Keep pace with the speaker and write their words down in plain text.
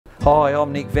Hi,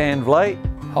 I'm Nick Van Vliet.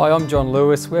 Hi, I'm John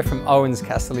Lewis. We're from Ouwens,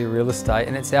 Casserly Real Estate,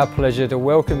 and it's our pleasure to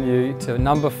welcome you to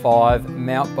number 5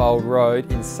 Mount Bold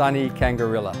Road in sunny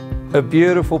Kangarilla. A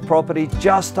beautiful property,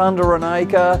 just under an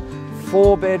acre,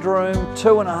 4-bedroom,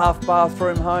 2.5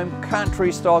 bathroom home,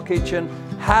 country style kitchen.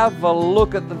 Have a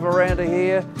look at the veranda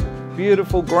here.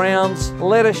 Beautiful grounds.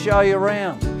 Let us show you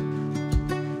around.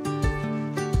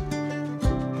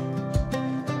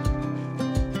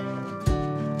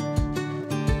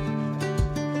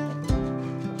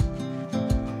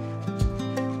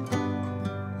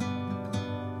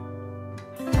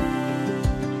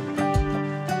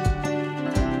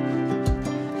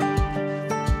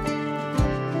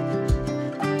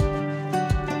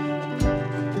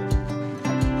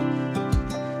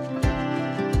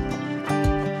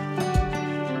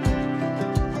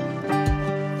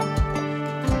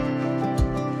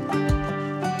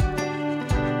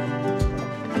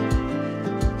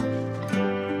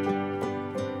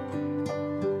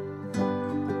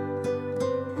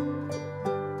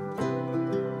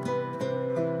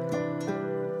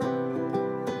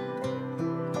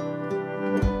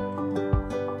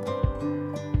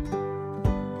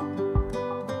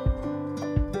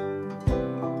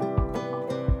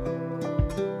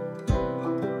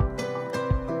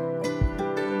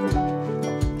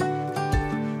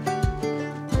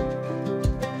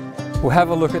 We'll have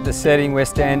a look at the setting we're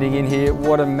standing in here.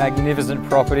 What a magnificent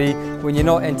property. When you're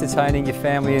not entertaining your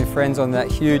family and friends on that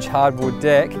huge hardwood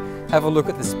deck, have a look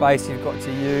at the space you've got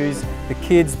to use, the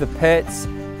kids, the pets.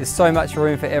 There's so much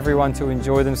room for everyone to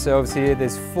enjoy themselves here.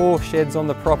 There's 4 sheds on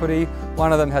the property.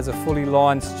 One of them has a fully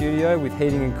lined studio with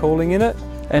heating and cooling in it.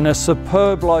 And a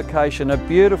superb location, a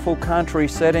beautiful country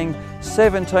setting,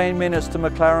 17 minutes to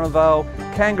McLaren Vale.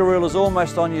 Kangarilla's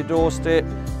almost on your doorstep.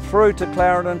 Through to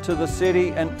Clarendon to the city,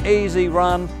 an easy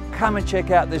run. Come and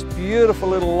check out this beautiful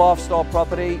little lifestyle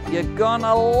property. You're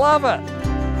gonna love it.